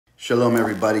Shalom,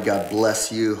 everybody. God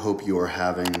bless you. Hope you are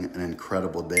having an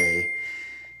incredible day.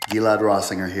 Gilad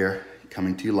Rossinger here,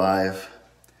 coming to you live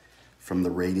from the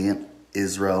Radiant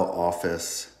Israel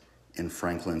office in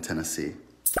Franklin, Tennessee.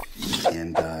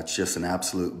 And it's just an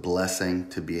absolute blessing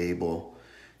to be able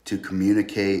to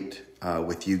communicate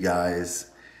with you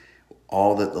guys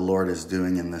all that the Lord is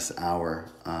doing in this hour.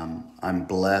 I'm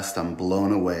blessed. I'm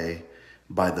blown away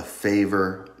by the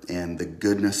favor and the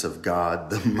goodness of God,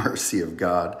 the mercy of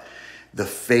God, the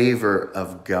favor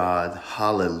of God.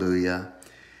 Hallelujah.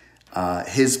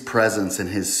 His presence and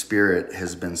his spirit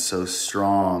has been so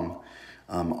strong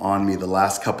on me the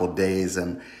last couple of days.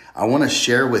 And I want to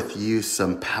share with you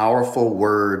some powerful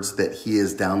words that he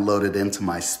has downloaded into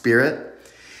my spirit.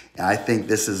 I think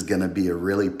this is going to be a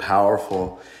really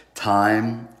powerful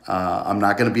time. I'm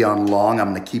not going to be on long.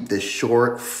 I'm going to keep this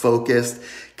short, focused,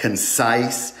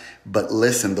 concise. But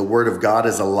listen, the word of God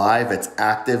is alive. It's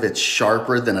active. It's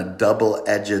sharper than a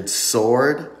double-edged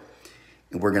sword.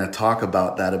 And we're going to talk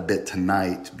about that a bit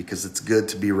tonight because it's good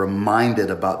to be reminded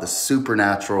about the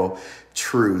supernatural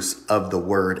truths of the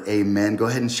word. Amen. Go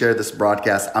ahead and share this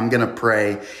broadcast. I'm going to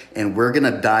pray and we're going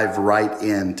to dive right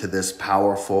into this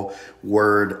powerful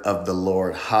word of the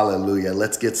Lord. Hallelujah.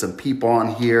 Let's get some people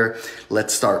on here.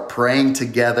 Let's start praying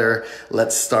together.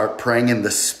 Let's start praying in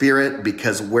the spirit,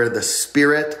 because where the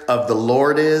spirit of the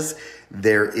Lord is,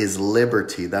 there is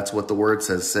liberty. That's what the word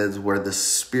says. It says where the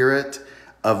spirit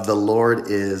of the Lord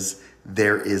is,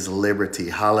 there is liberty.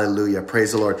 Hallelujah.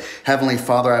 Praise the Lord. Heavenly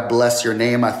Father, I bless your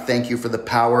name. I thank you for the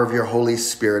power of your Holy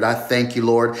Spirit. I thank you,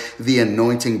 Lord, the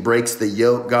anointing breaks the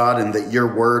yoke, God, and that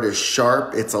your word is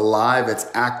sharp, it's alive, it's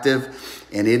active,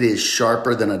 and it is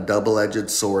sharper than a double-edged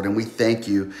sword. And we thank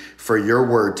you for your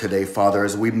word today, Father.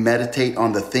 As we meditate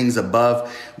on the things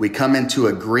above, we come into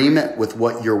agreement with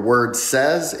what your word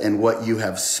says and what you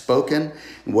have spoken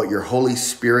and what your Holy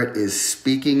Spirit is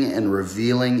speaking and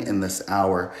revealing in this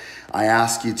hour. I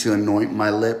ask you to anoint my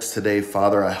lips today,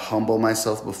 Father. I humble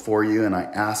myself before you, and I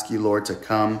ask you, Lord, to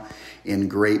come in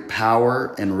great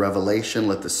power and revelation.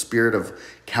 Let the spirit of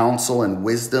counsel and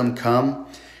wisdom come.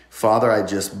 Father, I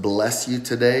just bless you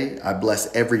today. I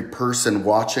bless every person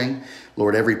watching.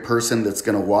 Lord, every person that's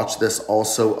going to watch this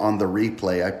also on the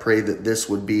replay. I pray that this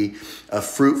would be a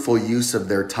fruitful use of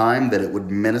their time, that it would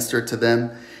minister to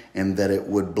them, and that it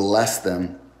would bless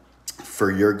them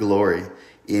for your glory.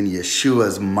 In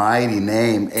Yeshua's mighty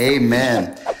name,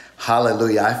 amen.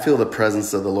 Hallelujah. I feel the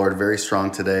presence of the Lord very strong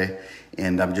today,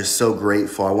 and I'm just so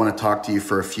grateful. I want to talk to you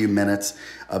for a few minutes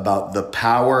about the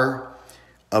power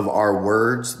of our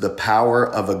words, the power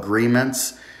of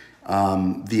agreements,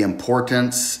 the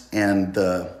importance and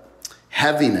the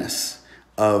heaviness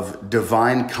of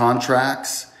divine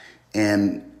contracts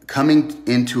and coming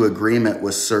into agreement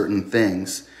with certain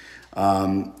things.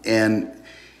 And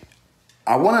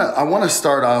I want to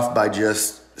start off by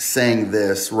just saying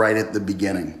this right at the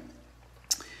beginning.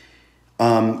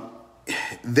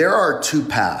 There are two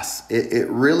paths. It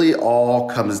really all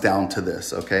comes down to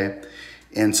this, okay?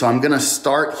 And so I'm going to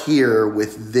start here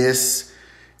with this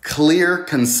clear,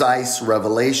 concise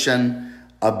revelation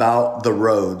about the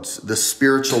roads, the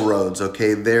spiritual roads,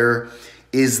 okay? There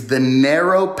is the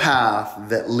narrow path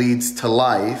that leads to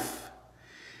life,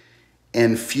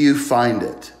 and few find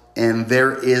it. And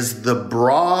there is the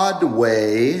broad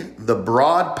way, the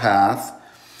broad path,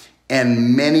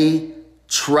 and many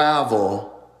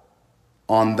travel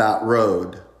on that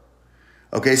road.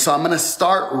 Okay, so I'm going to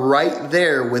start right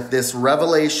there with this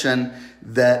revelation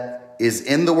that is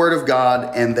in the Word of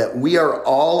God, and that we are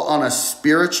all on a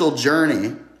spiritual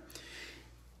journey.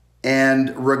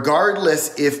 And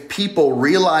regardless if people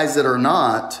realize it or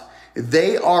not,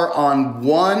 they are on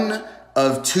one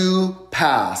of two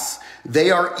paths.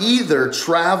 They are either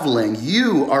traveling,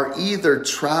 you are either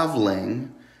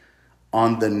traveling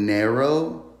on the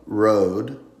narrow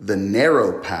road, the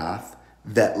narrow path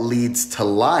that leads to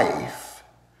life,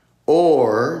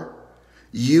 or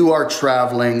you are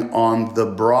traveling on the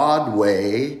broad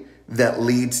way that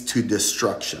leads to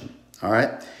destruction. All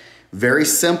right. Very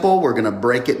simple. We're going to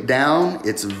break it down.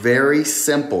 It's very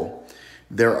simple.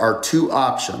 There are two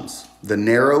options, the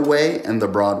narrow way and the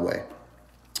broad way.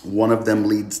 One of them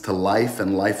leads to life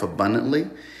and life abundantly,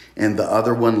 and the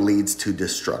other one leads to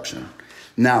destruction.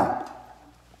 Now,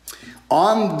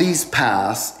 on these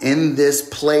paths, in this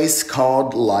place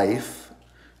called life,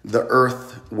 the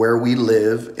earth where we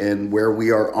live and where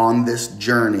we are on this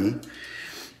journey,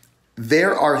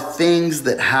 there are things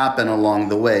that happen along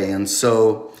the way. And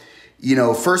so, you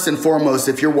know, first and foremost,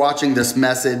 if you're watching this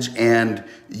message and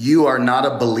you are not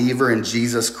a believer in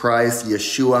Jesus Christ,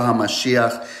 Yeshua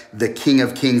HaMashiach, the King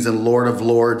of Kings and Lord of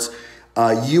Lords,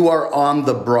 You are on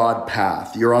the broad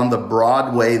path. You're on the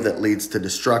broad way that leads to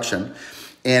destruction.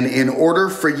 And in order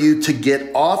for you to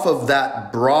get off of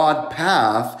that broad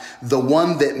path, the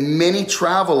one that many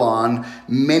travel on,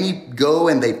 many go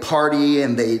and they party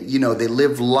and they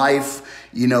live life,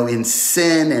 in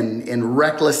sin and in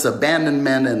reckless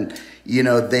abandonment, and,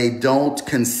 they don't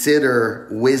consider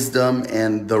wisdom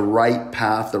and the right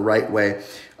path, the right way.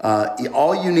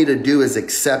 All you need to do is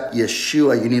accept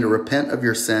Yeshua. You need to repent of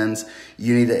your sins.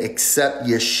 You need to accept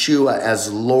Yeshua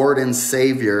as Lord and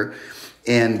Savior.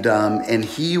 And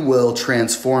he will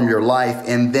transform your life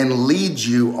and then lead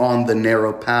you on the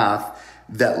narrow path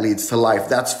that leads to life.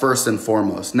 That's first and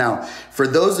foremost. Now, for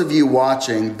those of you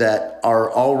watching that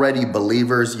are already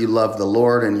believers, you love the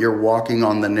Lord and you're walking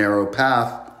on the narrow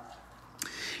path,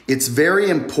 it's very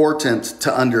important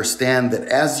to understand that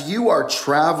as you are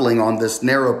traveling on this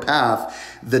narrow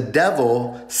path, the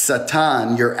devil,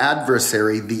 Satan, your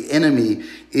adversary, the enemy,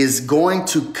 is going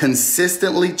to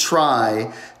consistently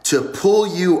try to pull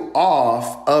you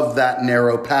off of that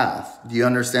narrow path. Do you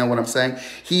understand what I'm saying?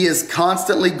 He is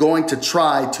constantly going to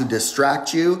try to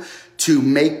distract you,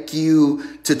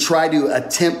 to try to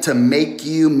attempt to make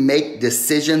you make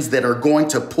decisions that are going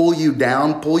to pull you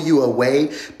down, pull you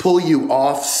away, pull you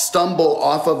off, stumble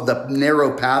off of the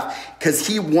narrow path, because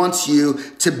he wants you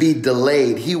to be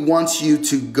delayed. He wants you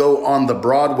to go on the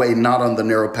broad way, not on the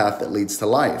narrow path that leads to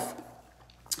life.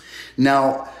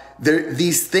 Now,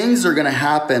 these things are going to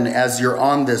happen as you're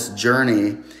on this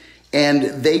journey, and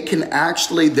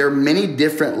there are many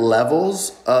different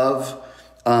levels of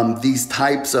these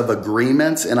types of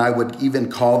agreements, and I would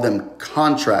even call them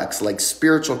contracts, like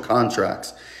spiritual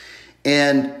contracts.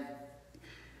 And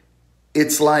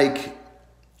it's like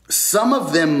some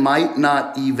of them might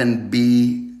not even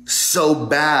be so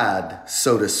bad,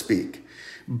 so to speak.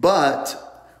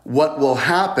 But what will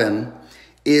happen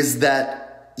is that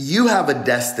you have a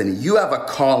destiny, you have a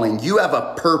calling, you have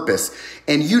a purpose,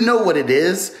 and you know what it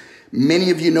is. Many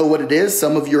of you know what it is.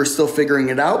 Some of you are still figuring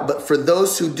it out. But for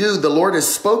those who do, the Lord has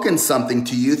spoken something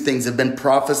to you. Things have been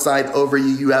prophesied over you.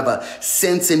 You have a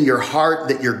sense in your heart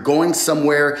that you're going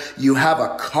somewhere. You have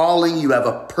a calling. You have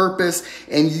a purpose.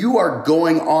 And you are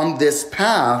going on this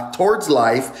path towards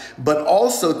life, but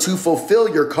also to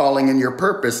fulfill your calling and your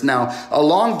purpose. Now,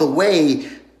 along the way,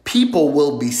 people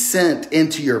will be sent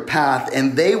into your path,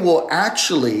 and they will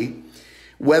actually,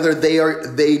 whether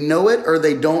they know it or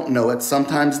they don't know it,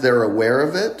 sometimes they're aware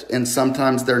of it and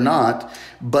sometimes they're not,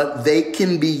 but they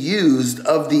can be used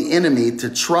of the enemy to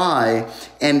try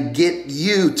and get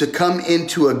you to come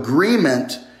into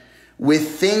agreement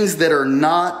with things that are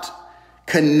not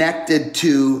connected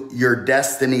to your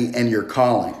destiny and your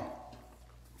calling.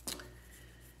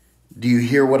 Do you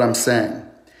hear what I'm saying?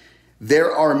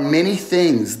 There are many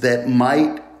things that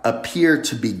might appear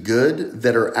to be good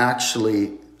that are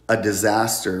actually a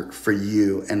disaster for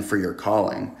you and for your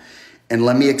calling. And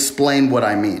let me explain what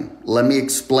I mean.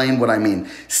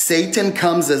 Satan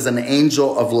comes as an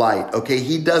angel of light, okay?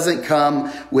 He doesn't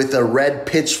come with a red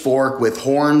pitchfork with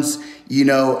horns,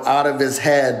 out of his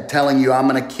head telling you, I'm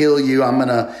going to kill you. I'm going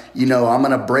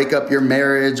to break up your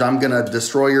marriage. I'm going to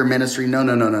destroy your ministry.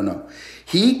 No.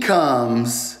 He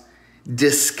comes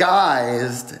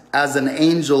disguised as an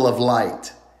angel of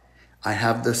light. I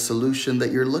have the solution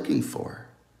that you're looking for.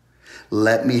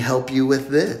 Let me help you with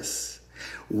this.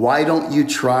 Why don't you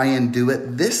try and do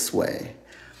it this way?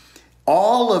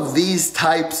 All of these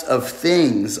types of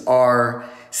things are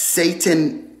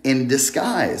Satan in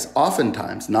disguise,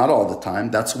 oftentimes, not all the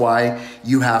time. That's why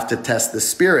you have to test the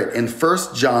spirit. In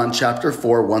 1 John chapter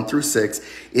 4, 1-6,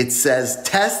 it says,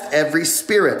 test every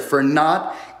spirit, for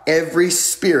not every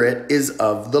spirit is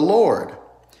of the Lord.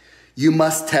 You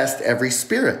must test every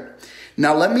spirit.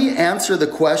 Now, let me answer the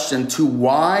question to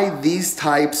why these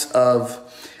types of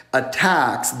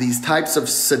attacks, these types of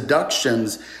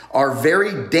seductions are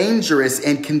very dangerous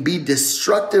and can be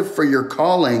destructive for your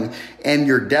calling and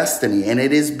your destiny. And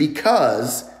it is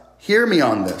because, hear me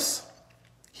on this.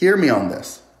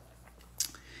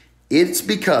 It's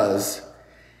because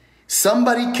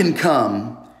somebody can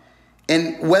come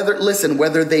and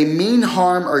whether they mean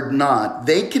harm or not,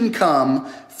 they can come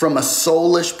from a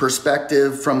soulish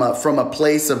perspective, from a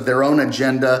place of their own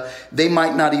agenda. They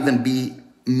might not even be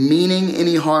meaning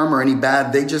any harm or any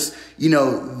bad. They just,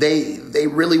 they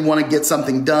really want to get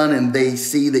something done, and they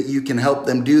see that you can help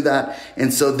them do that.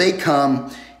 And so they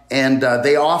come and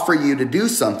they offer you to do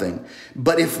something.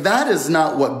 But if that is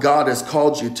not what God has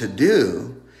called you to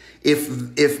do,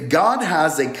 If God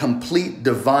has a complete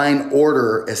divine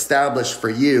order established for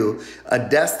you, a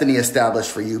destiny established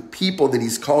for you, people that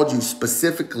he's called you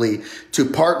specifically to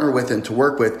partner with and to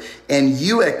work with, and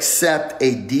you accept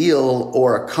a deal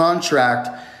or a contract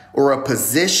or a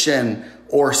position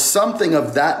or something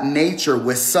of that nature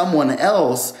with someone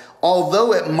else,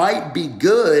 although it might be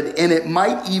good and it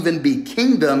might even be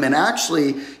kingdom, and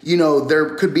actually,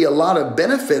 there could be a lot of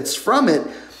benefits from it.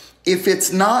 If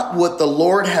it's not what the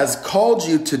Lord has called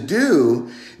you to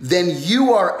do, then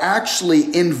you are actually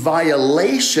in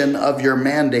violation of your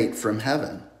mandate from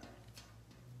heaven.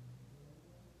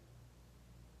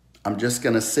 I'm just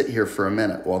going to sit here for a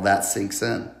minute while that sinks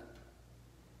in.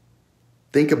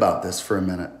 Think about this for a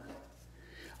minute.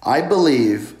 I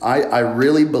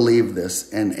really believe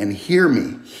this, and hear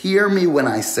me when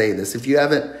I say this. If you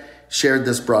haven't shared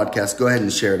this broadcast, go ahead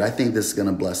and share it. I think this is going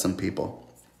to bless some people.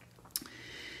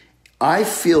 I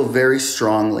feel very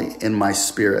strongly in my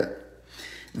spirit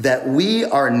that we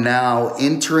are now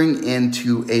entering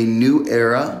into a new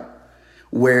era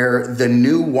where the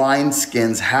new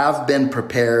wineskins have been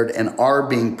prepared and are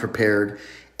being prepared,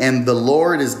 and the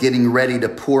Lord is getting ready to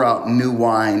pour out new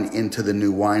wine into the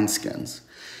new wineskins.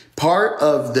 Part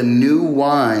of the new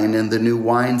wine and the new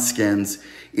wineskins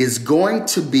is going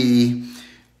to be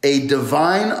a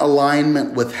divine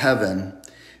alignment with heaven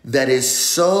that is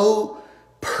so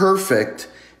perfect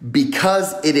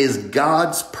because it is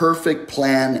God's perfect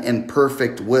plan and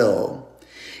perfect will.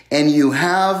 And you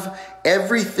have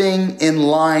everything in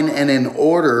line and in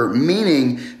order,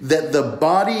 meaning that the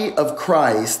body of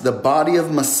Christ, the body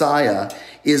of Messiah,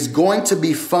 is going to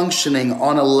be functioning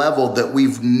on a level that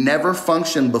we've never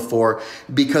functioned before,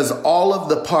 because all of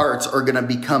the parts are going to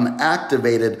become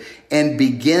activated and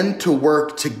begin to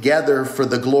work together for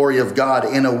the glory of God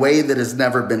in a way that has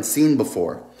never been seen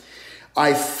before.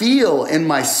 I feel in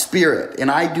my spirit, and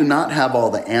I do not have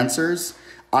all the answers.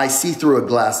 I see through a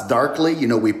glass darkly.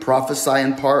 We prophesy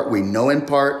in part, we know in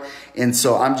part. And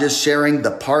so I'm just sharing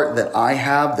the part that I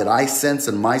have, that I sense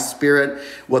in my spirit,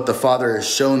 what the Father has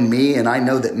shown me. And I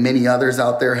know that many others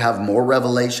out there have more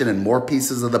revelation and more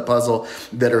pieces of the puzzle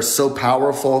that are so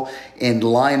powerful and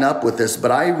line up with this.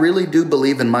 But I really do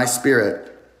believe in my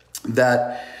spirit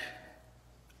that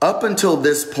up until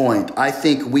this point, I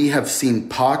think we have seen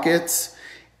pockets,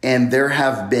 and there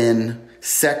have been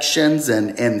sections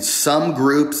and some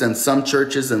groups and some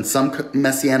churches and some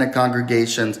messianic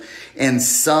congregations and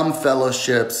some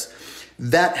fellowships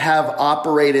that have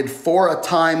operated for a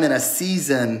time and a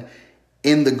season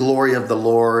in the glory of the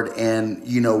Lord, and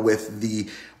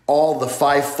with all the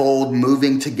fivefold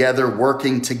moving together,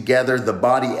 working together, the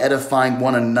body edifying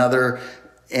one another,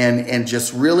 and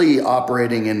just really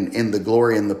operating in the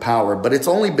glory and the power. But it's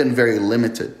only been very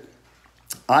limited.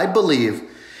 I believe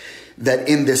that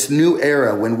in this new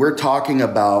era, when we're talking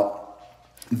about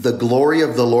the glory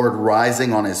of the Lord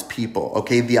rising on his people,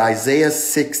 okay, the Isaiah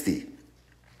 60,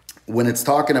 when it's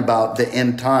talking about the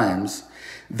end times,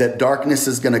 that darkness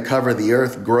is going to cover the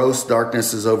earth, gross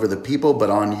darkness is over the people, but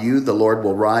on you the Lord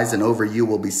will rise, and over you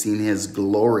will be seen his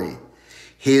glory.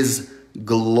 His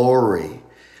glory.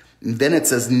 Then it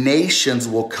says, nations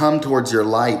will come towards your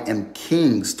light, and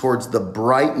kings towards the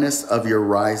brightness of your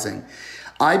rising.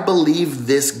 I believe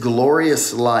this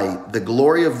glorious light, the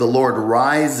glory of the Lord,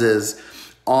 rises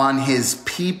on his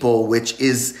people, which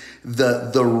is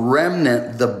the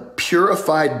remnant, the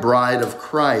purified bride of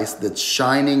Christ that's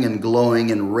shining and glowing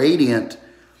and radiant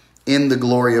in the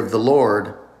glory of the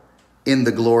Lord, in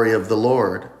the glory of the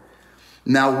Lord.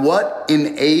 Now, what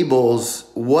enables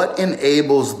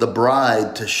the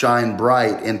bride to shine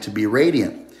bright and to be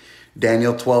radiant?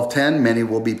 Daniel 12:10, many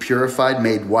will be purified,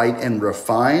 made white and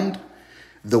refined.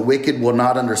 The wicked will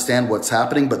not understand what's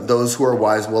happening, but those who are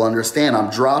wise will understand.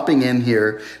 I'm dropping in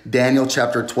here Daniel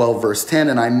chapter 12, verse 10,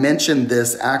 and I mention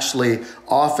this actually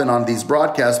often on these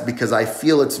broadcasts because I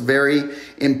feel it's very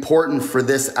important for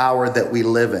this hour that we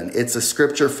live in. It's a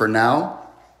scripture for now.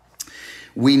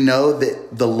 We know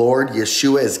that the Lord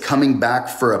Yeshua is coming back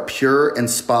for a pure and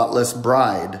spotless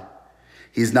bride.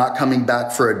 He's not coming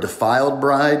back for a defiled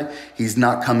bride. He's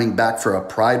not coming back for a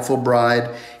prideful bride.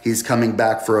 He's coming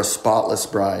back for a spotless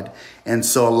bride. And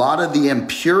so a lot of the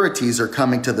impurities are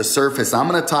coming to the surface. I'm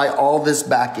going to tie all this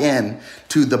back in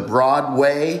to the broad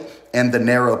way and the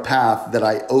narrow path that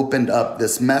I opened up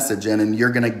this message in. And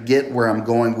you're going to get where I'm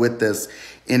going with this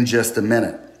in just a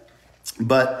minute.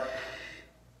 But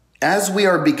as we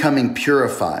are becoming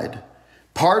purified,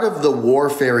 part of the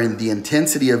warfare and the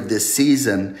intensity of this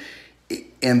season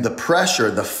and the pressure,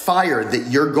 the fire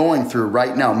that you're going through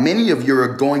right now, many of you are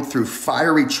going through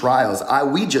fiery trials.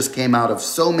 We just came out of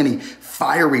so many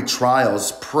fiery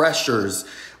trials, pressures,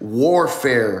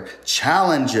 warfare,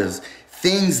 challenges,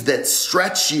 things that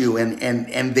stretch you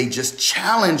and they just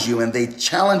challenge you and they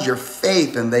challenge your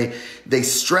faith and they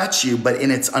stretch you,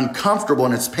 and it's uncomfortable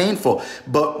and it's painful.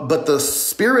 But the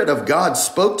Spirit of God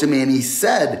spoke to me and he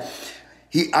said,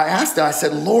 I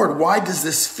said, Lord, why does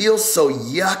this feel so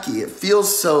yucky? It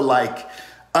feels so like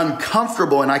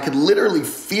uncomfortable. And I could literally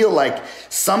feel like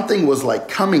something was like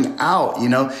coming out,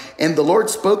 and the Lord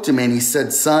spoke to me and he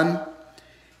said, son,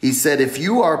 he said, if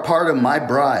you are part of my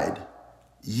bride,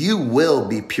 you will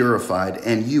be purified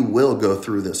and you will go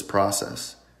through this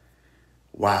process.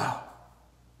 Wow.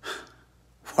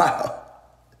 Wow.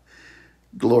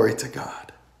 Glory to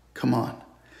God. Come on.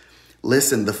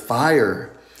 Listen, the fire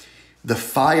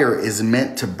is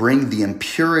meant to bring the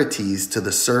impurities to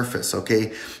the surface,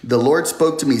 okay? The Lord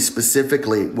spoke to me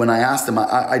specifically when I asked him,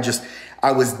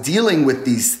 I was dealing with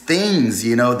these things,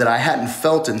 that I hadn't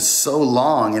felt in so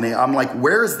long. And I'm like,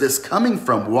 where is this coming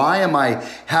from? Why am I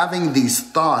having these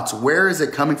thoughts? Where is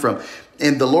it coming from?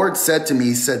 And the Lord said to me,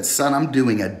 he said, son, I'm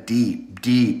doing a deep,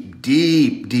 deep,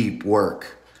 deep, deep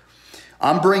work.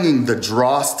 I'm bringing the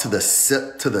dross to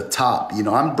the top.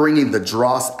 I'm bringing the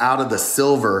dross out of the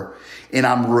silver and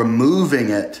I'm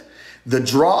removing it. The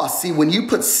dross, see, when you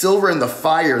put silver in the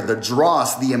fire, the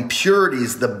dross, the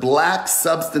impurities, the black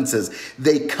substances,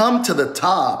 they come to the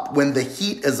top when the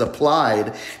heat is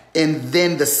applied. And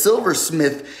then the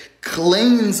silversmith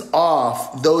cleans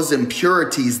off those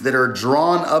impurities that are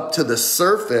drawn up to the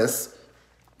surface.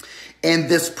 And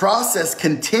this process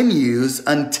continues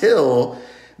until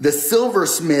the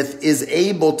silversmith is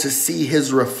able to see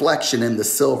his reflection in the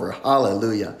silver.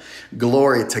 Hallelujah.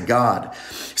 Glory to God.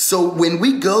 So when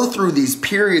we go through these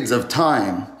periods of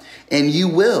time, and you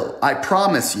will, I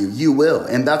promise you, you will.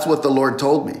 And that's what the Lord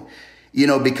told me,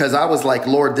 because I was like,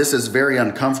 Lord, this is very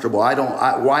uncomfortable.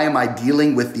 Why am I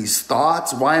dealing with these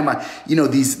thoughts? Why am I,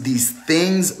 these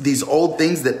things, these old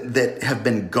things that have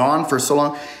been gone for so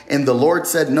long? And the Lord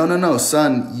said, no,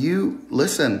 son, you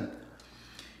listen.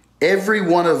 Every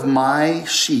one of my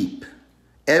sheep,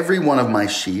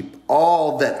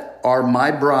 all that are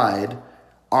my bride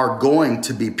are going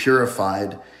to be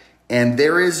purified, and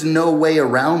there is no way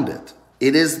around it.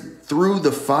 It is through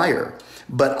the fire,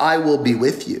 but I will be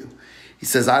with you. He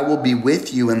says, I will be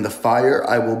with you in the fire.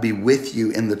 I will be with you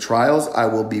in the trials. I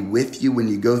will be with you when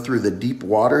you go through the deep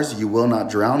waters. You will not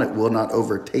drown. It will not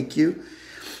overtake you.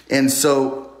 And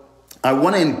so I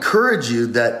want to encourage you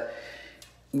that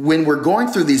when we're going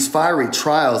through these fiery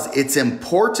trials, it's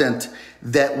important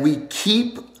that we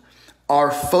keep our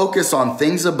focus on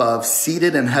things above,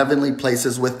 seated in heavenly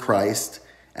places with Christ,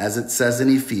 as it says in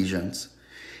Ephesians,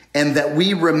 and that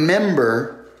we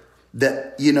remember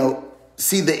that,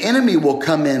 see, the enemy will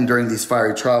come in during these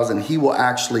fiery trials and he will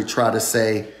actually try to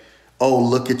say, oh,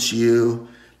 look at you.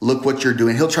 Look what you're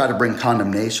doing. He'll try to bring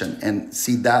condemnation. And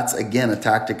see, that's, again, a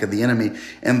tactic of the enemy.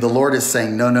 And the Lord is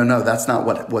saying, no, that's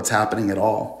not what's happening at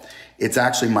all. It's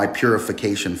actually my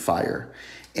purification fire.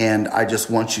 And I just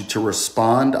want you to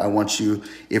respond. I want you,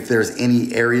 if there's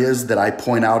any areas that I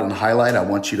point out and highlight, I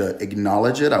want you to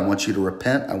acknowledge it. I want you to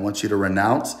repent. I want you to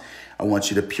renounce. I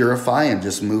want you to purify and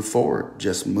just move forward.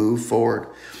 Just move forward.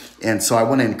 And so I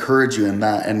want to encourage you in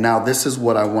that. And now this is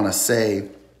what I want to say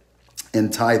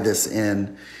and tie this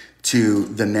in to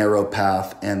the narrow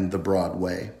path and the broad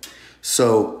way.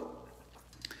 So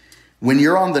when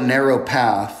you're on the narrow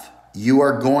path, you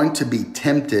are going to be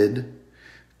tempted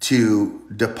to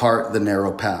depart the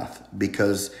narrow path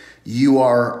because you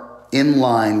are in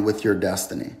line with your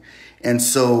destiny. And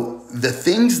so the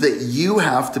things that you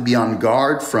have to be on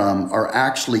guard from are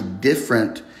actually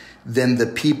different than the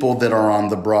people that are on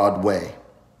the broad way.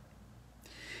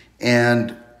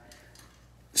 And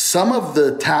some of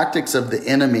the tactics of the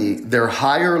enemy, they're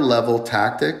higher level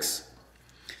tactics,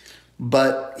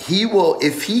 but he will,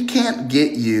 if he can't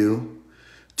get you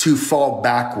to fall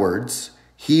backwards,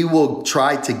 he will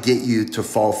try to get you to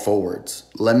fall forwards.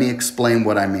 Let me explain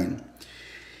what I mean.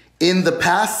 In the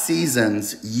past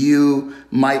seasons, you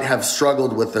might have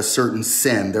struggled with a certain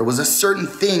sin. There was a certain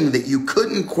thing that you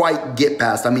couldn't quite get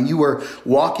past. I mean, you were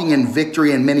walking in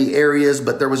victory in many areas,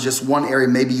 but there was just one area.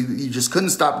 Maybe you just couldn't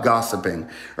stop gossiping.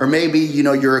 Or maybe,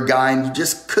 you're a guy and you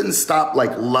just couldn't stop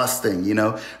like lusting,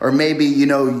 Or maybe,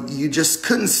 you just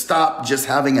couldn't stop just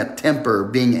having a temper,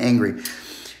 being angry.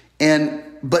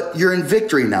 But you're in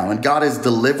victory now and God has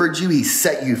delivered you. He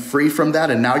set you free from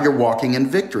that. And now you're walking in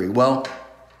victory. Well,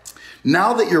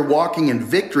 now that you're walking in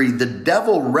victory, the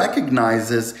devil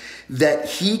recognizes that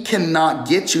he cannot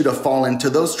get you to fall into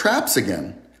those traps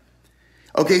again.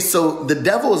 Okay, so the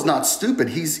devil is not stupid.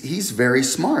 He's very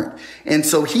smart. And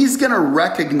so he's going to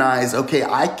recognize, okay,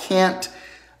 I can't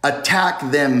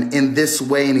attack them in this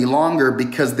way any longer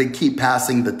because they keep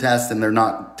passing the test and they're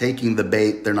not taking the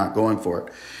bait. They're not going for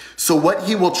it. So what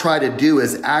he will try to do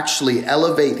is actually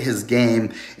elevate his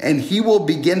game, and he will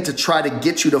begin to try to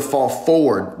get you to fall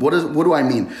forward. What do I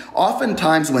mean?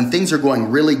 Oftentimes when things are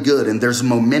going really good and there's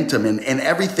momentum and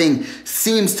everything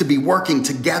seems to be working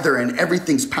together and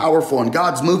everything's powerful and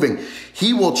God's moving,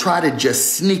 he will try to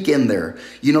just sneak in there.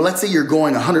 You know, let's say you're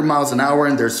going 100 miles an hour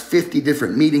and there's 50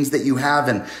 different meetings that you have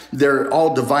and they're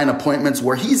all divine appointments,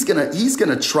 where he's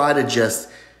gonna try to just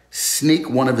sneak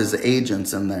one of his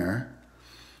agents in there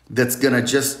that's going to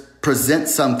just present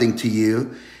something to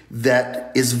you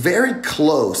that is very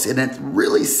close, and it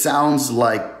really sounds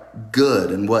like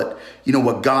good and what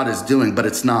God is doing, but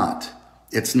it's not.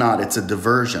 It's a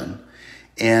diversion,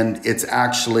 and it's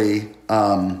actually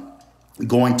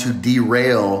going to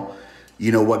derail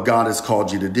what God has called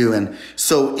you to do. And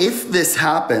so if this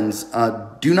happens,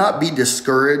 do not be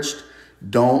discouraged.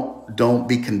 Don't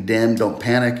be condemned. Don't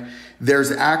panic. There's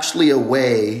actually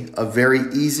a very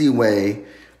easy way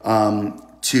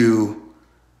to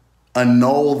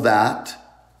annul that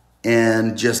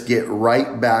and just get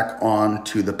right back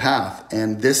onto the path.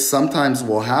 And this sometimes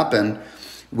will happen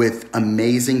with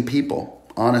amazing people.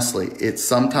 Honestly,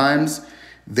 sometimes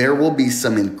there will be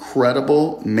some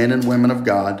incredible men and women of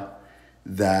God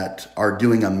that are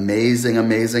doing amazing,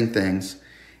 amazing things.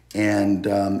 And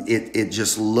it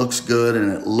just looks good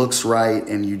and it looks right.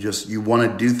 And you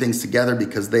want to do things together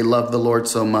because they love the Lord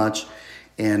so much.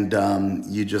 And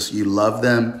you love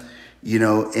them,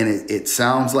 and it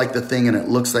sounds like the thing and it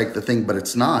looks like the thing, but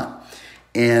it's not.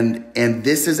 And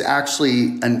this is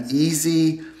actually an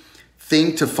easy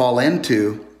thing to fall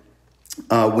into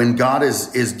when God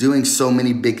is doing so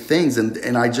many big things.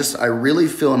 And I really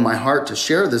feel in my heart to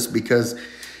share this because,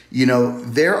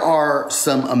 there are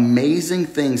some amazing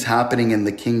things happening in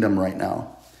the kingdom right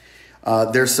now.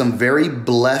 There's some very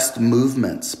blessed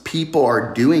movements. People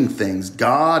are doing things.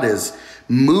 God is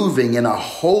moving in a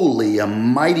holy, a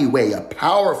mighty way, a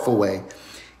powerful way.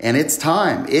 And it's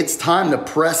time. It's time to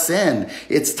press in.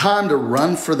 It's time to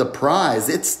run for the prize.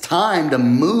 It's time to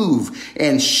move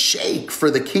and shake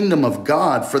for the kingdom of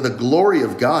God, for the glory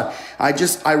of God.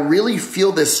 I really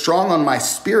feel this strong on my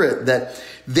spirit that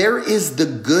there is the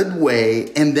good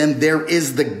way and then there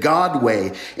is the God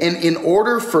way. And in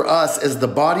order for us as the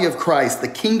body of Christ, the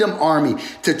kingdom army,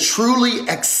 to truly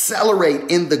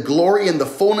accelerate in the glory and the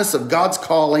fullness of God's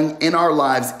calling in our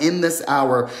lives in this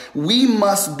hour, we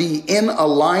must be in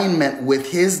alignment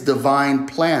with his divine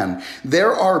plan.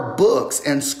 There are books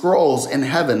and scrolls in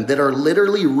heaven that are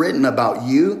literally written about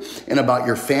you and about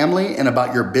your family and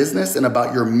about your business and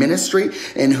about your ministry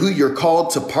and who you're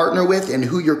called to partner with and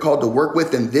who you're called to work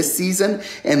with in this season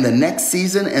and the next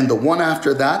season and the one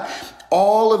after that.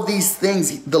 All of these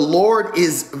things, the Lord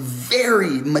is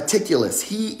very meticulous.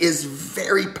 He is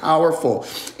very powerful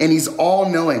and he's all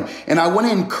knowing. And I want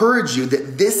to encourage you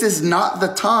that this is not the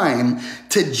time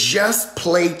to just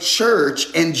play church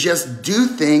and just do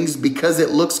things because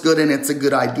it looks good and it's a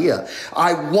good idea.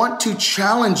 I want to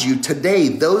challenge you today,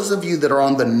 those of you that are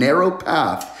on the narrow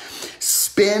path,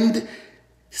 spend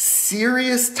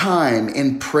serious time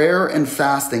in prayer and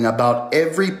fasting about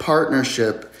every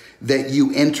partnership that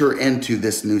you enter into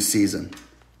this new season.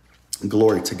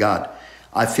 Glory to God.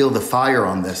 I feel the fire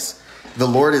on this. The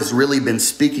Lord has really been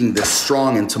speaking this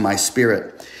strong into my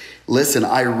spirit. Listen,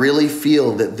 I really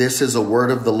feel that this is a word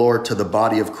of the Lord to the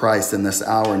body of Christ in this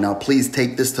hour. Now, please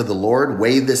take this to the Lord,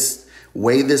 weigh this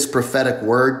prophetic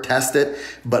word, test it.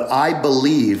 But I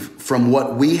believe from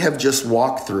what we have just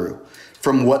walked through,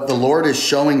 from what the Lord is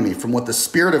showing me, from what the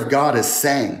Spirit of God is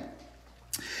saying,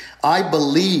 I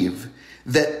believe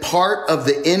that part of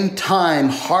the end time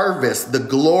harvest, the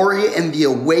glory and the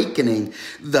awakening,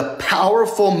 the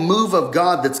powerful move of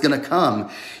God that's going to come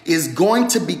is going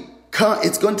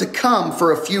to come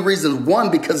for a few reasons. One,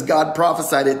 because God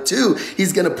prophesied it. Two,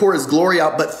 he's going to pour his glory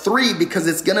out. But three, because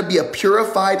it's going to be a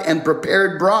purified and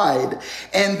prepared bride.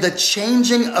 And the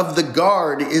changing of the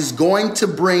guard is going to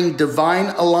bring divine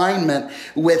alignment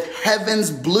with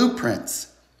heaven's blueprints.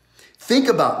 Think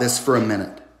about this for a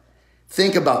minute.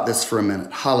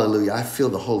 Hallelujah. I feel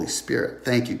the Holy Spirit.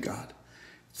 Thank you, God.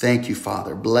 Thank you,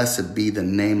 Father. Blessed be the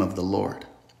name of the Lord.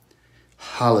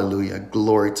 Hallelujah.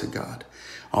 Glory to God.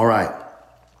 All right.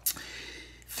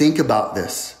 Think about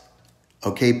this.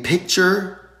 Okay.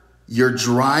 Picture you're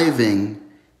driving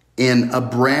in a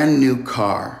brand new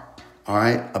car. All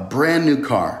right. A brand new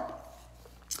car.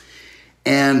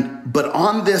 But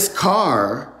on this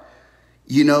car,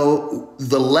 you know,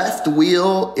 the left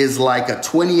wheel is like a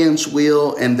 20-inch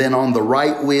wheel, and then on the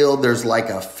right wheel, there's like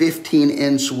a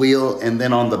 15-inch wheel, and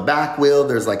then on the back wheel,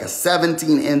 there's like a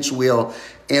 17-inch wheel,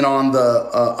 and on the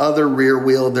other rear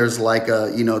wheel, there's like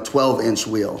a, 12-inch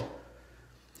wheel.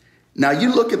 Now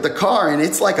you look at the car and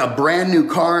it's like a brand new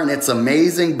car and it's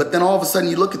amazing, but then all of a sudden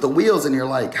you look at the wheels and you're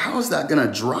like, how is that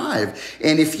gonna drive?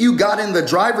 And if you got in the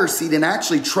driver's seat and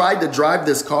actually tried to drive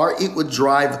this car, it would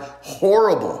drive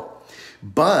horrible.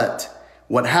 But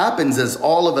what happens is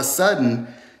all of a sudden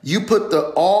you put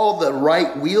all the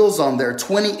right wheels on there,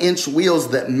 20-inch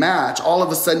wheels that match. All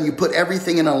of a sudden you put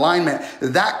everything in alignment.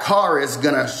 That car is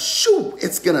gonna shoot,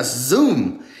 it's gonna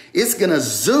zoom. It's going to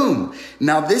zoom.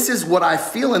 Now, this is what I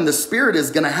feel in the spirit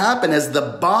is going to happen as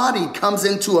the body comes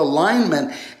into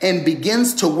alignment and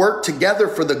begins to work together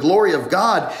for the glory of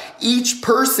God. Each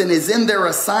person is in their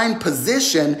assigned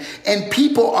position, and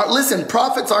people are, listen,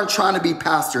 prophets aren't trying to be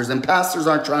pastors, and pastors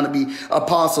aren't trying to be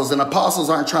apostles, and apostles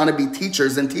aren't trying to be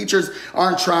teachers, and teachers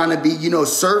aren't trying to be,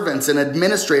 servants and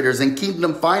administrators and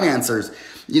kingdom financiers.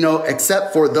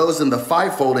 Except for those in the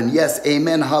fivefold. And yes,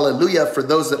 amen, hallelujah, for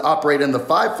those that operate in the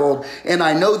fivefold. And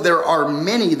I know there are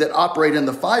many that operate in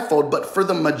the fivefold, but for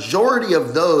the majority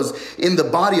of those in the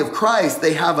body of Christ,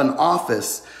 they have an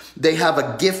office, they have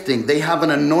a gifting, they have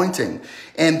an anointing,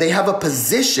 and they have a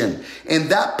position. And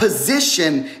that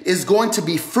position is going to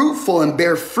be fruitful and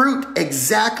bear fruit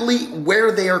exactly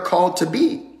where they are called to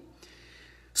be.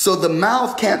 So the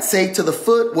mouth can't say to the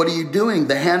foot, what are you doing?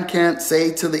 The hand can't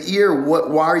say to the ear,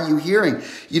 why are you hearing?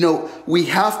 We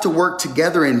have to work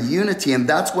together in unity. And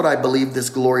that's what I believe this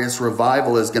glorious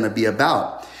revival is going to be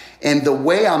about. And the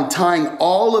way I'm tying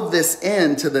all of this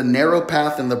into the narrow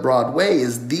path and the broad way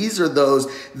is these are those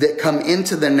that come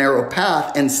into the narrow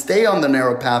path and stay on the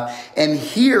narrow path and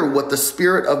hear what the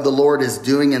Spirit of the Lord is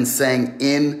doing and saying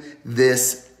in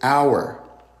this hour.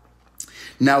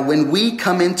 Now, when we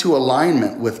come into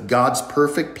alignment with God's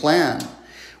perfect plan,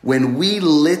 when we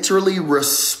literally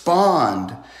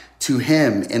respond to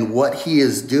Him and what He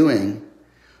is doing,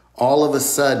 all of a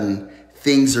sudden,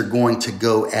 things are going to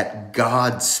go at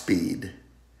God's speed.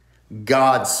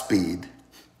 God's speed.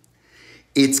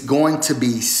 It's going to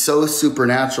be so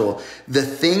supernatural. The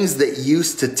things that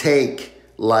used to take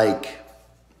like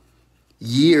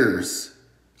years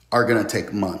are going to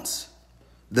take months.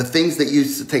 The things that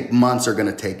used to take months are going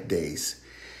to take days.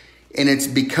 And it's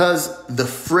because the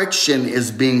friction is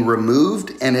being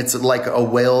removed and it's like a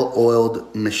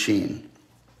well-oiled machine.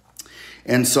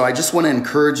 And so I just want to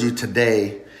encourage you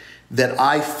today that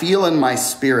I feel in my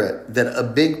spirit that a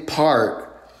big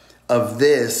part of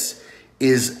this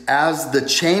is as the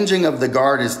changing of the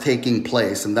guard is taking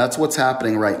place, and that's what's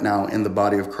happening right now in the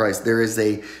body of Christ. There is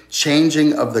a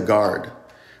changing of the guard.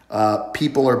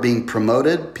 People are being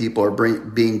promoted. People are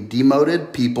being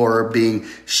demoted. People are being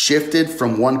shifted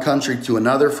from one country to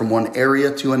another, from one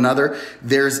area to another.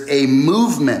 There's a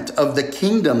movement of the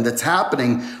kingdom that's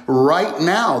happening right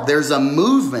now. There's a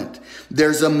movement.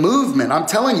 There's a movement. I'm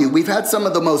telling you, we've had some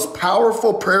of the most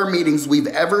powerful prayer meetings we've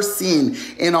ever seen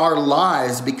in our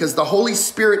lives because the Holy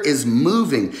Spirit is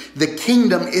moving. The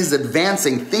kingdom is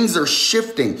advancing. Things are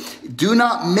shifting. Do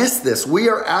not miss this. We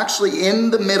are actually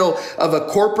in the middle of a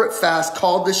corporate fast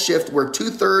called The Shift. We're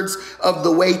 2/3 of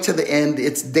the way to the end.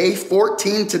 It's day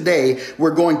 14 today.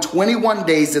 We're going 21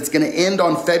 days. It's going to end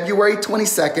on February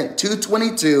 22nd,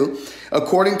 2022.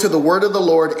 According to the word of the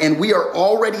Lord, and we are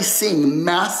already seeing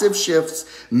massive shifts,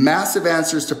 massive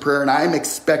answers to prayer, and I am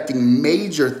expecting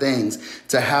major things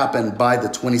to happen by the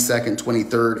 22nd,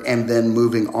 23rd, and then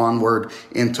moving onward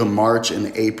into March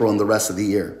and April and the rest of the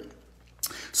year.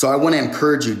 So I want to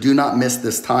encourage you, do not miss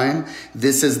this time.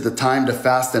 This is the time to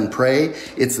fast and pray.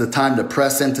 It's the time to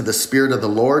press into the Spirit of the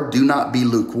Lord. Do not be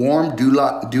lukewarm. Do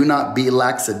not be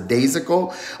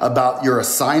lackadaisical about your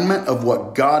assignment of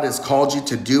what God has called you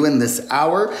to do in this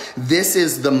hour. This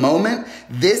is the moment.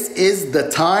 This is the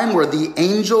time where the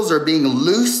angels are being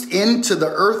loosed into the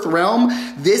earth realm.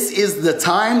 This is the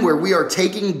time where we are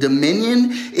taking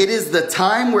dominion. It is the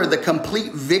time where the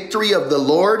complete victory of the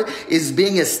Lord is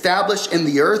being established in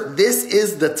the earth. This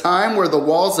is the time where the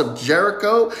walls of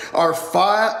Jericho are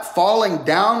falling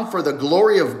down for the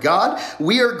glory of God.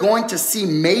 We are going to see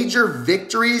major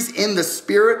victories in the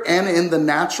spirit and in the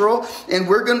natural. And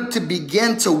we're going to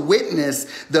begin to witness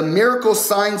the miracle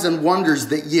signs and wonders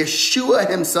that Yeshua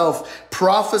himself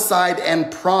prophesied and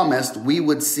promised we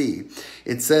would see.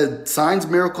 It said signs,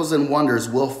 miracles, and wonders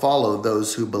will follow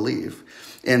those who believe.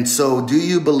 And so do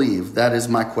you believe? That is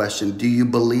my question. Do you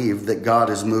believe that God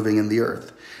is moving in the earth?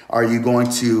 Are you going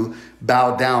to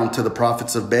bow down to the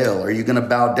prophets of Baal? Are you going to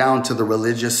bow down to the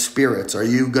religious spirits? Are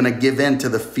you going to give in to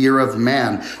the fear of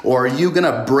man? Or are you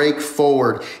going to break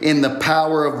forward in the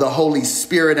power of the Holy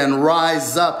Spirit and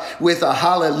rise up with a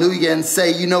hallelujah and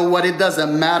say, you know what? It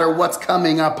doesn't matter what's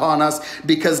coming upon us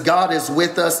because God is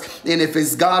with us. And if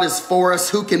his God is for us,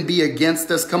 who can be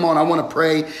against us? Come on, I want to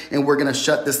pray and we're going to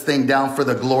shut this thing down for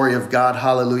the glory of God.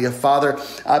 Hallelujah. Father,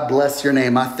 I bless your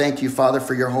name. I thank you, Father,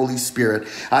 for your Holy Spirit.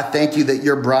 I thank you that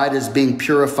your bride is being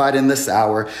purified in this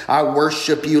hour. I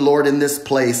worship you, Lord, in this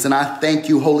place. And I thank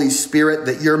you, Holy Spirit,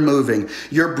 that you're moving.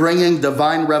 You're bringing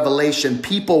divine revelation.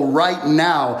 People right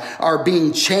now are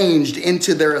being changed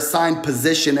into their assigned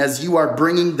position as you are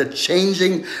bringing the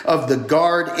changing of the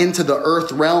guard into the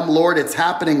earth realm. Lord, it's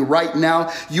happening right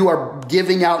now. You are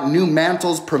giving out new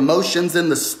mantles, promotions in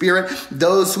the spirit.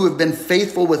 Those who have been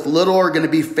faithful with little are going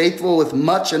to be faithful with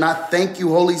much. And I thank you,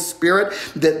 Holy Spirit,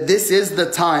 that this is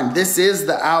the time. This is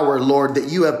the hour, Lord,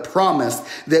 that you have promised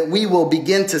that we will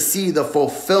begin to see the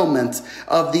fulfillment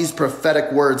of these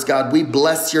prophetic words. God, we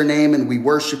bless your name and we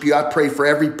worship you. I pray for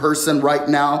every person right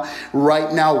now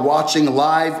watching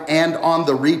live and on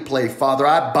the replay. Father,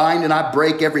 I bind and I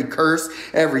break every curse,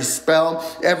 every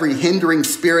spell, every hindering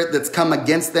spirit that's come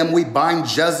against them. We bind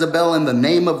Jezebel in the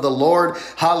name of the Lord.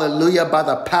 Hallelujah. By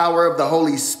the power of the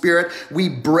Holy Spirit, we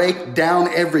break down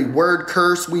every word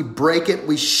curse. We break it.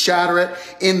 We shatter it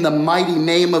in the mighty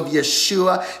name of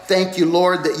Yeshua. Thank you,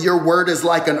 Lord, that your word is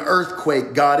like an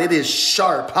earthquake, God. It is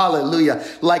sharp. Hallelujah.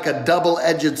 Like a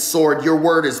double-edged sword. Your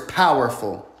word is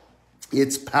powerful.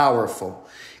 It's powerful.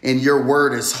 And your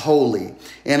word is holy.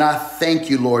 And I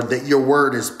thank you, Lord, that your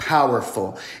word is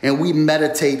powerful. And we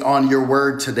meditate on your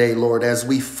word today, Lord, as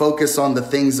we focus on the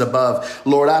things above.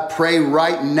 Lord, I pray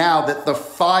right now that the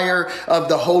fire of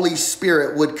the Holy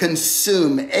Spirit would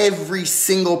consume every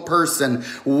single person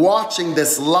watching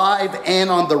this live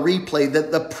and on the replay,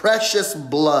 that the precious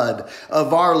blood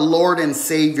of our Lord and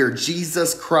Savior,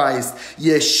 Jesus Christ,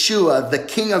 Yeshua, the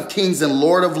King of Kings and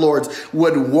Lord of Lords,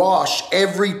 would wash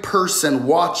every person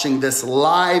watching this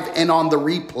live and on the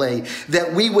replay,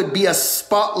 that we would be a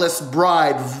spotless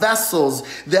bride, vessels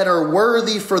that are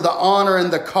worthy for the honor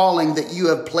and the calling that you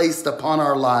have placed upon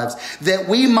our lives, that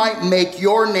we might make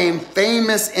your name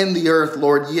famous in the earth,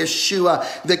 Lord, Yeshua,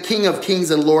 the King of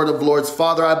Kings and Lord of Lords.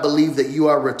 Father, I believe that you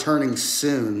are returning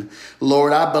soon.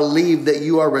 Lord, I believe that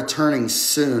you are returning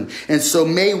soon. And so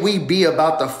may we be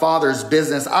about the Father's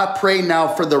business. I pray now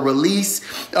for the release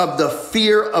of the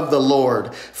fear of the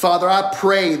Lord. Father, I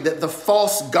pray that the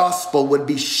false gospel would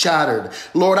be shattered.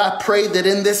 Lord, I pray that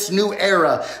in this new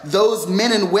era, those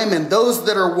men and women, those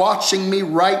that are watching me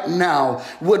right now,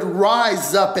 would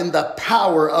rise up in the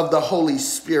power of the Holy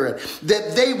Spirit,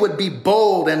 that they would be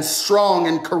bold and strong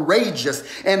and courageous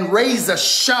and raise a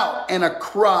shout and a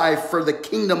cry for the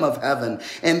kingdom of heaven.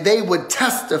 And they would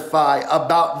testify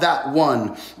about that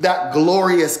one, that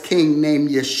glorious King named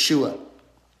Yeshua.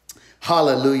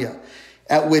 Hallelujah.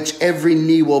 At which every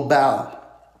knee will bow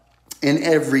and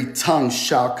every tongue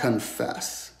shall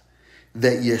confess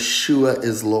that Yeshua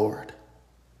is Lord.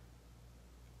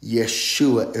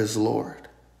 Yeshua is Lord.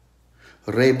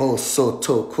 Rebo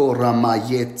soto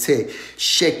koramayete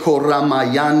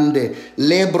shekoramayande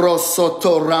lebro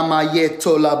soto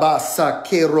ramayeto labasa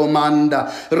keromanda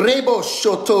rebo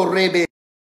shoto rebe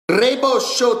Rebo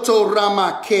shoto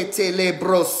rama kete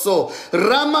lebroso,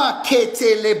 rama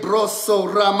kete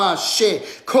lebroso rama she,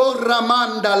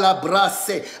 koramanda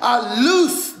labrase. I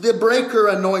loose the breaker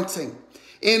anointing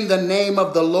in the name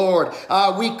of the Lord.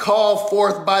 We call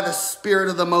forth by the Spirit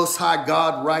of the Most High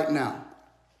God right now.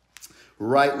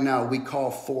 Right now we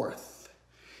call forth.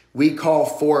 We call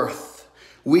forth.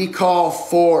 We call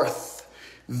forth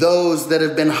those that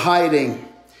have been hiding.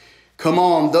 Come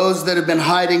on, those that have been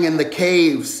hiding in the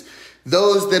caves,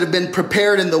 those that have been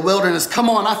prepared in the wilderness. Come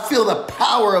on, I feel the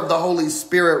power of the Holy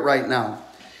Spirit right now.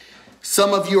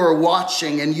 Some of you are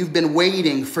watching and you've been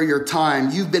waiting for your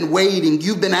time. You've been waiting.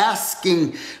 You've been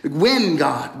asking, when,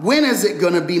 God? When is it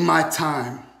going to be my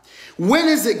time? When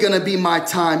is it going to be my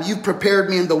time? You've prepared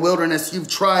me in the wilderness. You've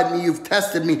tried me. You've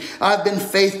tested me. I've been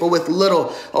faithful with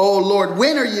little. Oh, Lord,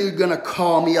 when are you going to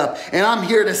call me up? And I'm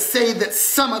here to say that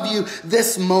some of you,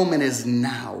 this moment is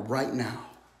now, right now,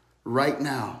 right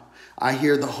now. I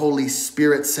hear the Holy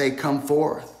Spirit say, come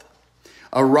forth.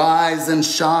 Arise and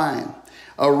shine.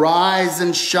 Arise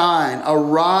and shine,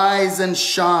 arise and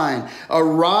shine,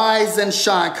 arise and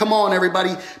shine. Come on,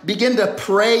 everybody. Begin to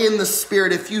pray in the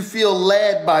Spirit. If you feel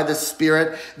led by the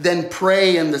Spirit, then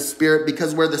pray in the Spirit,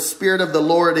 because where the Spirit of the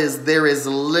Lord is, there is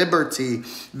liberty.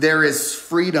 There is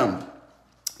freedom.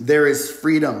 There is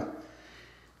freedom.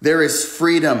 There is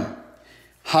freedom.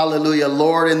 Hallelujah.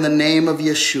 Lord, in the name of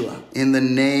Yeshua, in the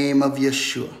name of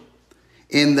Yeshua,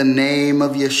 in the name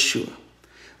of Yeshua.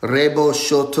 Rebo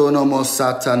shotono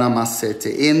mosatana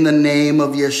masete. In the name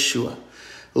of Yeshua.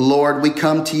 Lord, we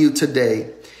come to you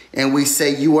today and we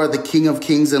say you are the King of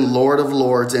Kings and Lord of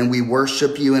Lords, and we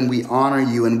worship you and we honor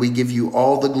you and we give you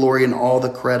all the glory and all the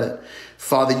credit.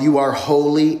 Father, you are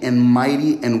holy and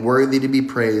mighty and worthy to be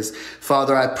praised.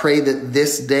 Father, I pray that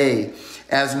this day,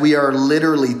 as we are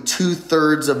literally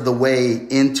 2/3 of the way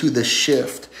into the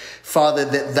shift, Father,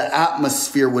 that the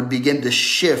atmosphere would begin to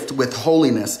shift with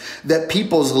holiness, that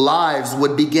people's lives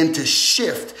would begin to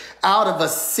shift out of a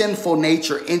sinful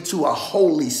nature into a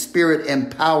Holy Spirit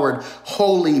empowered,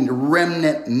 holy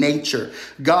remnant nature.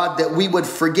 God, that we would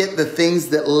forget the things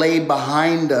that lay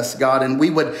behind us, God, and we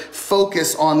would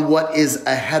focus on what is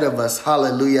ahead of us.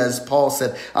 Hallelujah. As Paul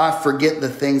said, I forget the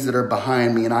things that are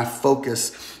behind me and I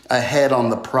focus ahead on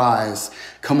the prize.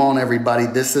 Come on, everybody.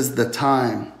 This is the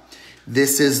time.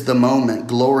 This is the moment.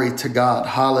 Glory to God.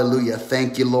 Hallelujah.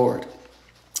 Thank you, Lord.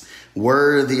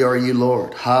 Worthy are you,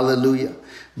 Lord. Hallelujah.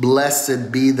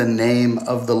 Blessed be the name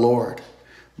of the Lord.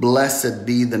 Blessed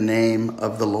be the name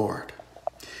of the Lord.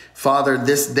 Father,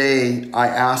 this day I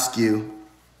ask you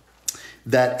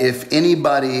that if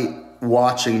anybody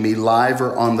watching me live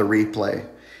or on the replay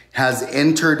has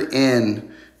entered in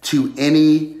to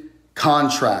any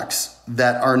contracts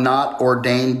that are not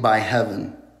ordained by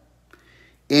heaven,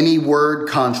 any word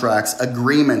contracts,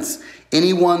 agreements,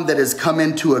 anyone that has come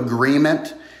into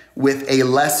agreement with a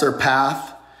lesser path,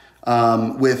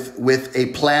 with a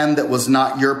plan that was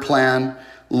not your plan,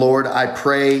 Lord, I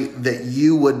pray that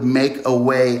you would make a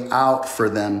way out for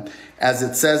them. As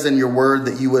it says in your word,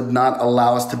 that you would not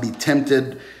allow us to be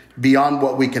tempted beyond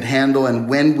what we could handle. And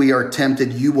when we are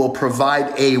tempted, you will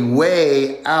provide a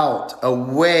way out, a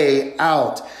way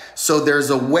out. So there's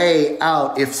a way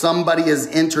out. If somebody has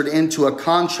entered into a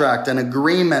contract, an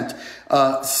agreement,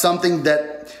 something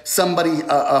that somebody,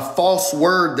 a false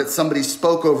word that somebody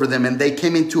spoke over them and they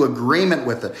came into agreement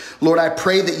with it. Lord, I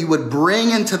pray that you would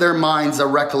bring into their minds a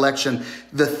recollection,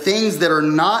 the things that are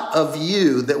not of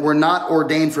you, that were not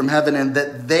ordained from heaven, and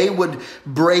that they would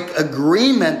break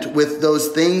agreement with those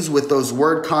things, with those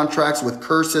word contracts, with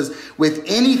curses, with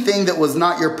anything that was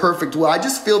not your perfect will. I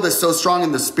just feel this so strong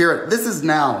in the spirit. This is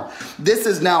now. This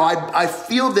is now. I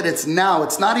feel that it's now.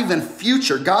 It's not even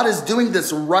future. God is doing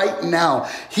this right now.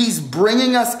 He's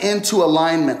bringing us into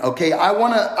alignment. Okay. I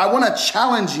want to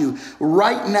challenge you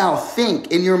right now.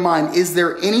 Think in your mind, is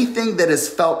there anything that has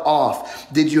felt off?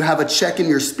 Did you have a check in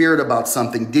your spirit about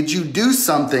something? Did you do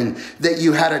something that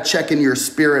you had a check in your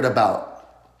spirit about?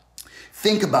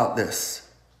 Think about this.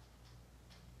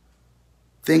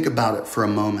 Think about it for a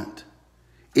moment.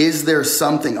 Is there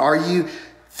something?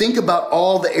 Think about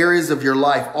all the areas of your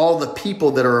life, all the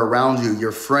people that are around you,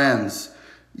 your friends,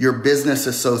 your business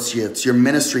associates, your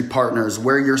ministry partners,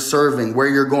 where you're serving, where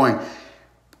you're going.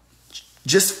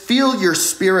 Just feel your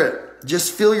spirit.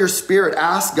 Just feel your spirit.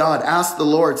 Ask God, ask the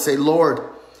Lord. Say, Lord,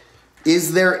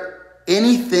 is there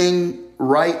anything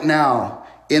right now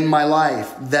in my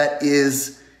life that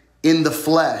is in the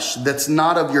flesh, that's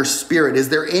not of your spirit? Is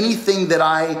there anything that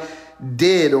I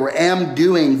did or am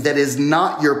doing that is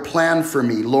not your plan for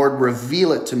me? Lord,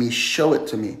 reveal it to me. Show it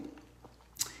to me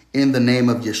in the name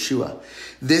of Yeshua.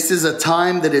 This is a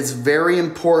time that is very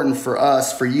important for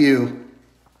us, for you,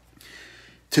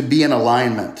 to be in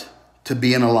alignment, to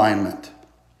be in alignment.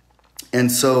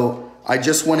 And so I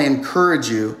just want to encourage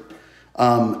you,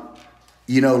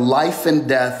 life and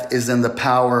death is in the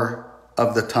power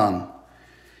of the tongue.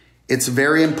 It's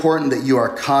very important that you are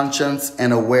conscious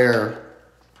and aware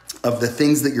of the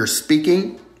things that you're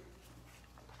speaking,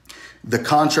 the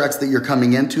contracts that you're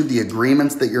coming into, the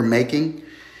agreements that you're making,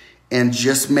 and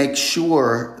just make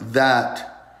sure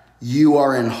that you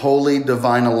are in holy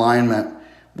divine alignment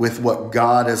with what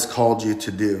God has called you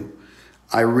to do.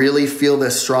 I really feel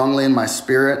this strongly in my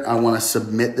spirit. I want to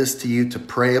submit this to you to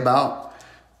pray about,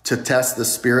 to test the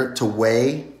spirit, to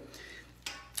weigh,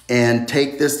 and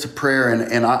take this to prayer.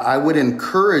 And I would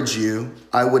encourage you,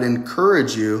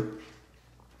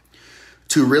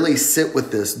 to really sit with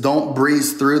this. Don't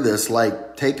breeze through this.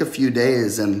 Like, take a few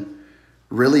days and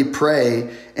really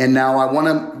pray. And now I want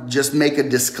to just make a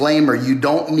disclaimer. You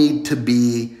don't need to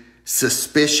be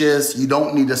suspicious. You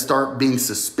don't need to start being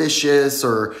suspicious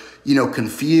or,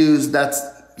 confused.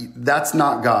 That's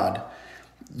not God.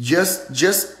 Just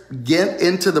get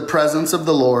into the presence of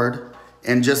the Lord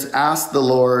and just ask the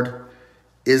Lord,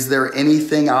 is there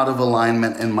anything out of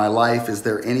alignment in my life? Is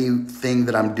there anything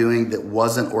that I'm doing that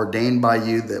wasn't ordained by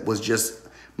you, that was just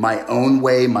my own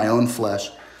way, my own flesh?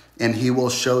 and he will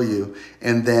show you.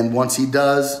 And then once he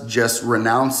does, just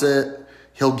renounce it.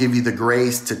 He'll give you the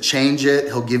grace to change it.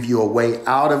 He'll give you a way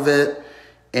out of it.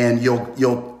 And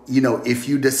you'll, if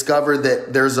you discover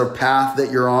that there's a path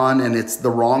that you're on and it's the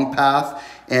wrong path,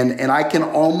 and I can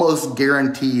almost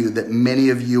guarantee you that many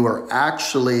of you are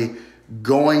actually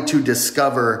going to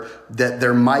discover that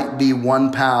there might be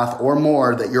one path or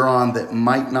more that you're on that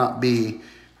might not be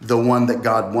the one that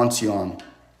God wants you on.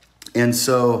 And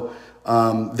so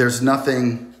there's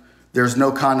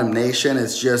no condemnation.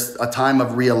 It's just a time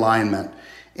of realignment.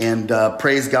 And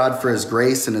praise God for his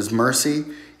grace and his mercy.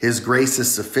 His grace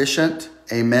is sufficient.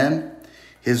 Amen.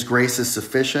 His grace is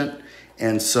sufficient.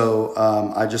 And so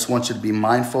I just want you to be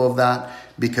mindful of that,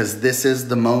 because this is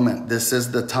the moment. This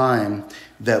is the time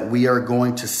that we are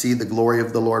going to see the glory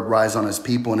of the Lord rise on his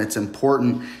people. And it's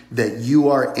important that you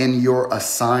are in your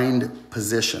assigned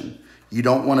position. You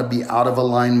don't want to be out of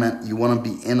alignment. You want to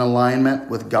be in alignment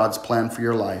with God's plan for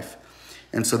your life.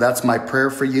 And so that's my prayer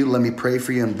for you. Let me pray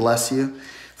for you and bless you.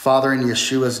 Father, in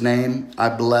Yeshua's name, I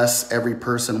bless every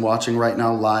person watching right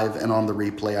now live and on the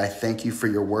replay. I thank you for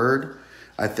your word.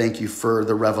 I thank you for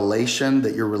the revelation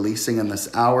that you're releasing in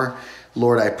this hour.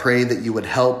 Lord, I pray that you would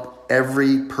help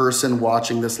every person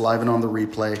watching this live and on the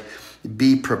replay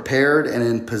be prepared and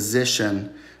in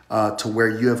position to where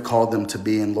you have called them to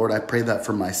be. And Lord, I pray that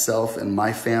for myself and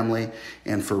my family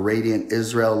and for Radiant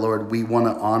Israel. Lord, we want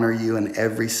to honor you in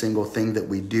every single thing that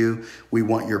we do. We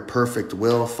want your perfect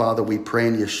will. Father, we pray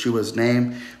in Yeshua's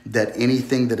name that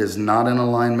anything that is not in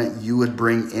alignment, you would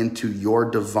bring into your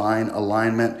divine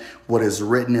alignment. What is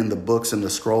written in the books and the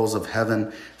scrolls of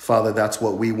heaven, Father, that's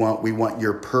what we want. We want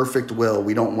your perfect will.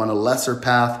 We don't want a lesser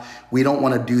path. We don't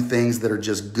want to do things that are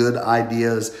just good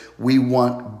ideas. We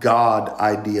want God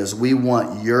ideas. We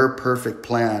want your perfect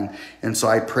plan. And so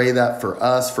I pray that for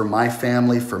us, for my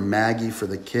family, for Maggie, for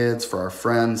the kids, for our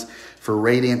friends, for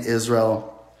Radiant Israel,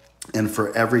 and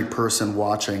for every person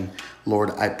watching.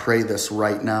 Lord, I pray this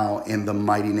right now in the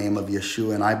mighty name of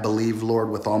Yeshua. And I believe, Lord,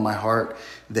 with all my heart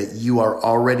that you are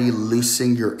already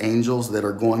loosing your angels that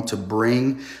are going to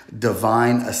bring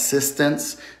divine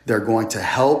assistance. They're going to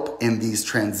help in these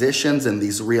transitions and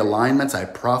these realignments. I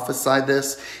prophesy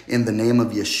this in the name of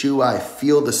Yeshua. I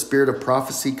feel the spirit of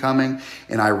prophecy coming,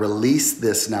 and I release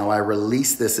this now. I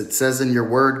release this. It says in your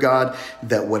word, God,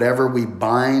 that whatever we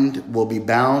bind will be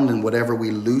bound and whatever we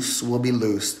loose will be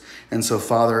loosed. And so,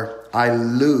 Father, I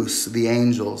loose the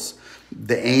angels,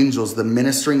 the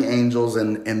ministering angels,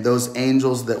 and those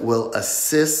angels that will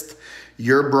assist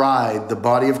your bride, the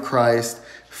body of Christ,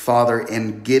 Father,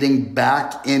 in getting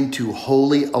back into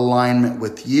holy alignment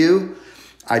with you.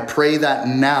 I pray that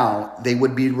now they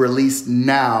would be released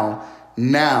now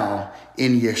in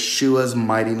Yeshua's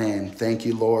mighty name. Thank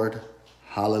you, Lord.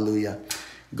 Hallelujah.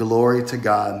 Glory to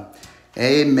God.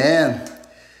 Amen.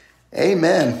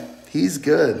 Amen. He's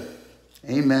good.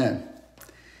 Amen.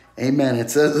 Amen. It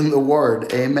says in the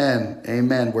word, amen.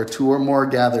 Amen. Where two or more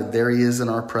gathered, there he is in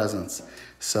our presence.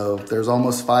 So there's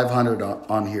almost 500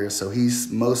 on here. So he's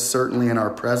most certainly in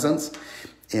our presence.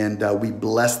 And we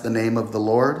bless the name of the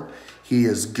Lord. He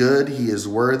is good. He is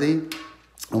worthy.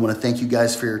 I want to thank you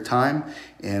guys for your time.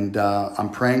 And I'm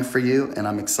praying for you. And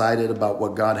I'm excited about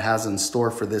what God has in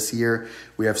store for this year.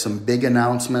 We have some big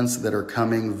announcements that are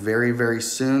coming very, very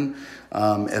soon.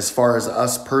 As far as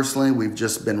us personally, we've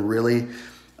just been really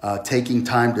taking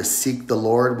time to seek the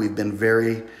Lord. We've been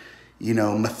very,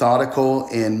 methodical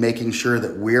in making sure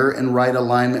that we're in right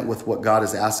alignment with what God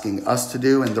is asking us to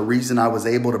do. And the reason I was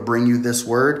able to bring you this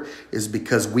word is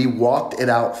because we walked it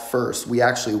out first. We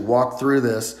actually walked through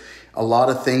this. A lot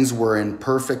of things were in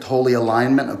perfect holy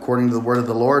alignment according to the word of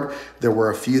the Lord. There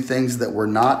were a few things that were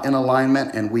not in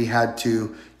alignment, and we had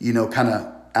to, kind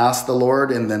of ask the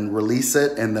Lord and then release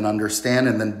it and then understand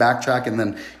and then backtrack and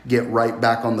then get right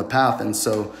back on the path. And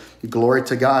so glory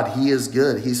to God. He is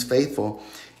good. He's faithful.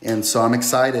 And so I'm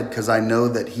excited because I know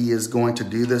that he is going to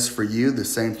do this for you, the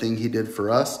same thing he did for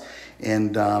us.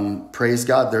 And praise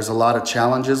God. There's a lot of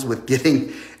challenges with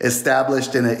getting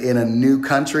established in a new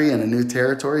country and a new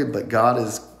territory, but God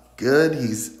is good.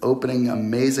 He's opening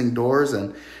amazing doors,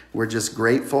 and we're just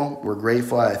grateful. We're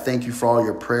grateful. I thank you for all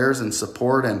your prayers and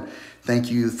support, and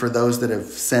thank you for those that have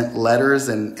sent letters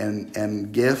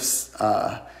and gifts.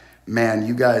 Man,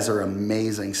 you guys are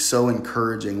amazing. So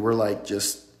encouraging. We're like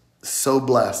just so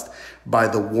blessed by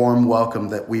the warm welcome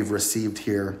that we've received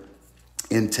here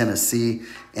in Tennessee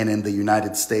and in the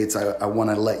United States. I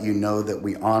want to let you know that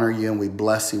we honor you and we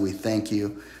bless you. We thank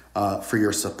you for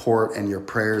your support and your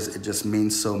prayers. It just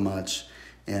means so much.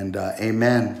 And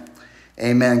amen.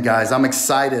 Amen, guys. I'm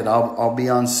excited. I'll be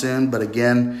on soon. But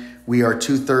again, we are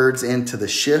 2/3 into the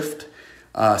shift.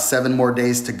 7 more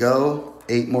days to go,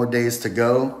 8 more days to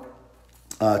go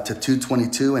to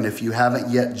 222. And if you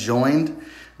haven't yet joined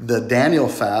the Daniel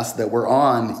fast that we're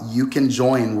on, you can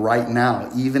join right now.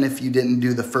 Even if you didn't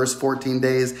do the first 14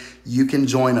 days, you can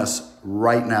join us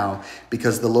right now,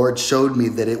 because the Lord showed me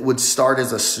that it would start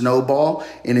as a snowball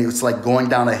and it was like going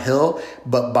down a hill.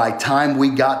 But by time we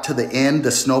got to the end,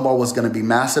 the snowball was going to be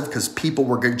massive, because people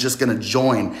were just going to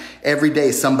join. Every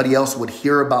day, somebody else would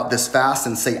hear about this fast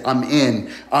and say, I'm in,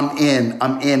 I'm in,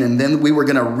 I'm in. And then we were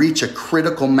going to reach a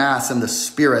critical mass in the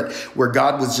spirit where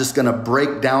God was just going to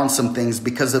break down some things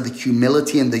because of the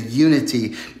humility and the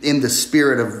unity in the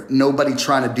spirit of nobody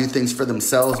trying to do things for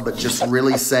themselves, but just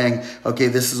really saying, okay,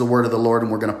 this is a word of the Lord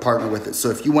and we're going to partner with it.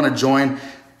 So if you want to join,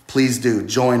 please do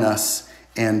join us.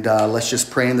 And let's just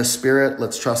pray in the spirit.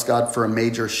 Let's trust God for a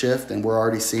major shift. And we're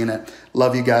already seeing it.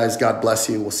 Love you guys. God bless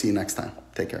you. We'll see you next time.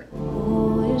 Take care.